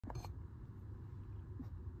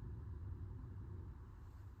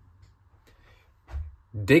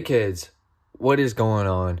Dickheads, what is going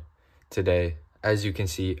on today? As you can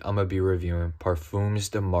see, I'm going to be reviewing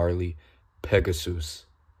Parfums de Marly Pegasus.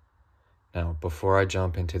 Now, before I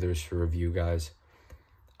jump into this review, guys,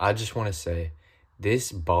 I just want to say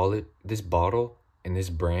this bottle and this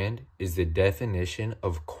brand is the definition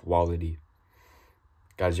of quality.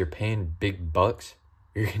 Guys, you're paying big bucks.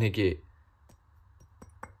 You're going to get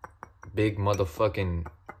big motherfucking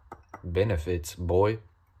benefits, boy.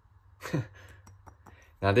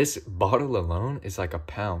 Now, this bottle alone is like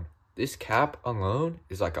 £1. This cap alone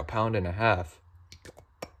is like 1.5 pounds.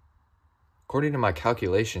 According to my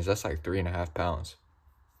calculations, that's like 3.5 pounds.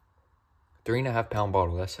 3.5 pound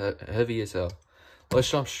bottle. That's heavy as hell.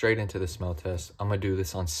 Let's jump straight into the smell test. I'm going to do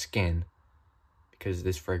this on skin because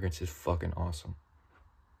this fragrance is fucking awesome.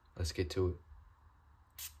 Let's get to it.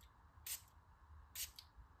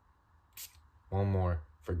 One more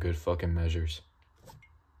for good fucking measures.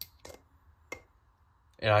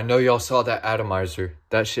 And I know y'all saw that atomizer.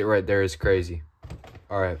 That shit right there is crazy.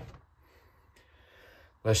 Alright.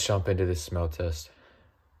 Let's jump into this smell test.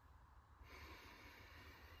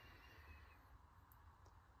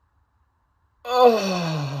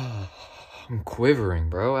 Oh, I'm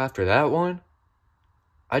quivering, bro. After that one,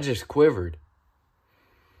 I just quivered.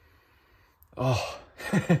 Oh.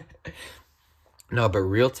 No, but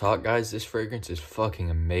real talk, guys, this fragrance is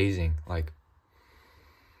fucking amazing. Like,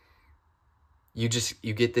 you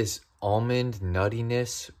get this almond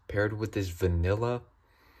nuttiness paired with this vanilla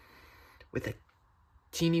with a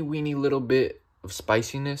teeny weeny little bit of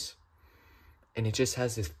spiciness, and it just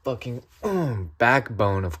has this fucking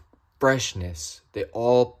backbone of freshness that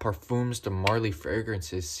all Parfums de Marly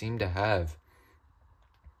fragrances seem to have.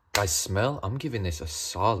 By smell, I'm giving this a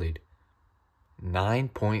solid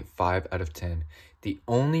 9.5 out of 10. The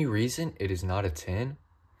only reason it is not a 10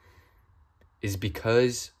 is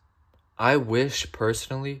because I wish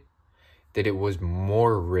personally that it was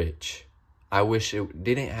more rich. I wish it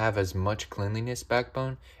didn't have as much cleanliness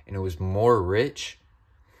backbone and it was more rich.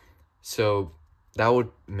 So that would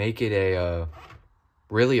make it a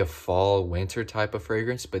really a fall winter type of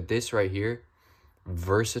fragrance. But this right here,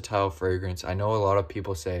 versatile fragrance. I know a lot of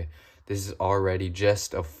people say this is already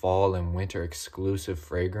just a fall and winter exclusive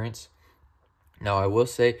fragrance. Now I will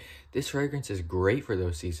say this fragrance is great for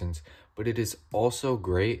those seasons, but it is also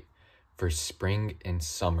great for spring and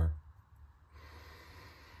summer.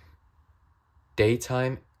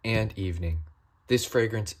 Daytime and evening. This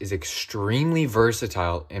fragrance is extremely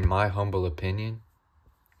versatile in my humble opinion.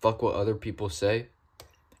 Fuck what other people say.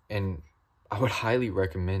 And I would highly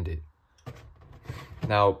recommend it.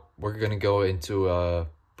 Now, we're going to go into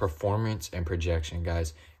performance and projection,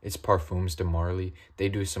 guys. It's Parfums de Marly. They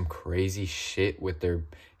do some crazy shit with their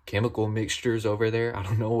chemical mixtures over there. I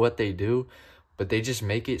don't know what they do, but they just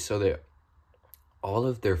make it so that all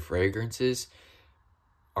of their fragrances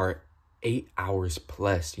are 8 hours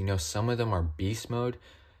plus. You know, some of them are beast mode.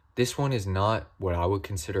 This one is not what I would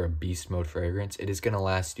consider a beast mode fragrance. It is going to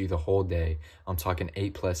last you the whole day. I'm talking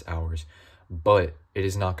 8+ hours. But it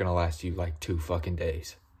is not going to last you like 2 fucking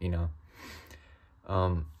days, you know.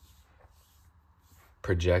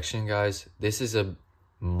 Projection, guys. This is a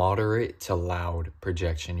moderate to loud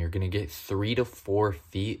projection. You're going to get 3 to 4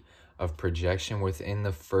 feet of projection within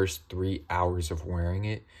the first 3 hours of wearing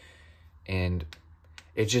it. And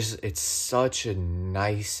it's such a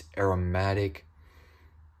nice, aromatic,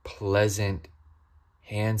 pleasant,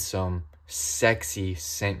 handsome, sexy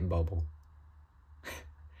scent bubble.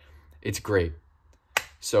 It's great.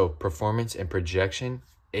 So, performance and projection,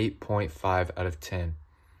 8.5 out of 10.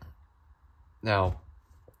 Now,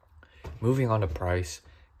 moving on to price.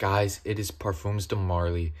 Guys, it is Parfums de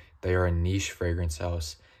Marly. They are a niche fragrance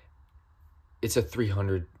house. It's a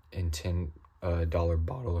 $310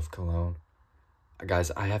 bottle of cologne.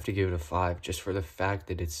 Guys, I have to give it a 5 just for the fact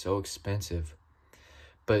that it's so expensive.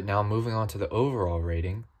 But now moving on to the overall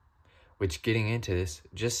rating, which getting into this,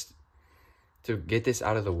 just to get this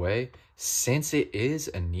out of the way, since it is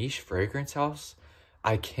a niche fragrance house,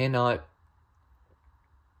 I cannot,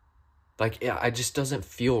 it just doesn't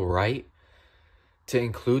feel right to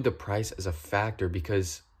include the price as a factor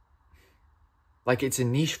because, it's a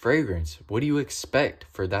niche fragrance. What do you expect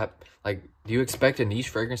for that? Do you expect a niche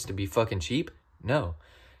fragrance to be fucking cheap? No.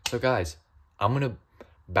 So, guys, I'm going to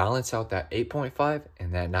balance out that 8.5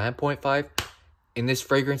 and that 9.5. And this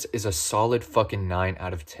fragrance is a solid fucking 9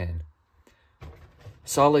 out of 10.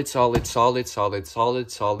 Solid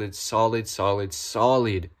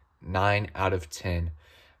 9 out of 10.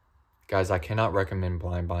 Guys, I cannot recommend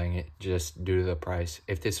blind buying it just due to the price.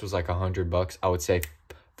 If this was like $100, I would say,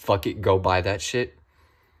 fuck it, go buy that shit.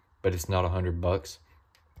 But it's not $100.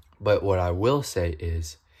 But what I will say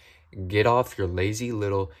is, get off your lazy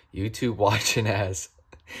little YouTube watching ass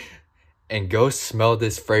and go smell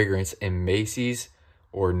this fragrance in Macy's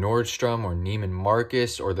or Nordstrom or Neiman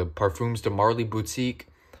Marcus or the Parfums de Marly boutique.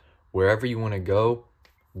 Wherever you want to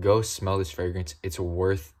go smell this fragrance. It's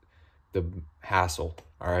worth the hassle,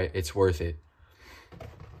 all right? It's worth it.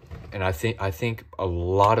 And I think a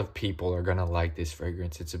lot of people are going to like this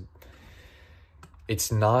fragrance.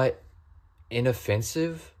 It's not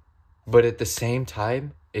inoffensive, but at the same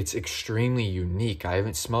time, it's extremely unique. I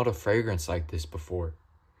haven't smelled a fragrance like this before.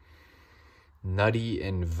 Nutty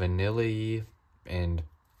and vanilla-y and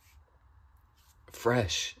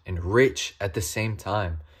fresh and rich at the same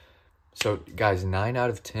time. So, guys, 9 out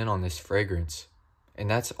of 10 on this fragrance. And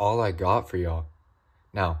that's all I got for y'all.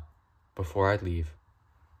 Now, before I leave,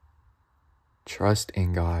 trust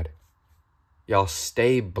in God. Y'all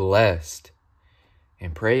stay blessed.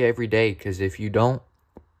 And pray every day, because if you don't,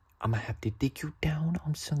 I'm going to have to dig you down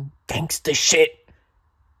on some gangster shit.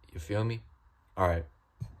 You feel me? All right.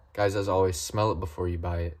 Guys, as always, smell it before you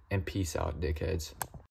buy it. And peace out, dickheads.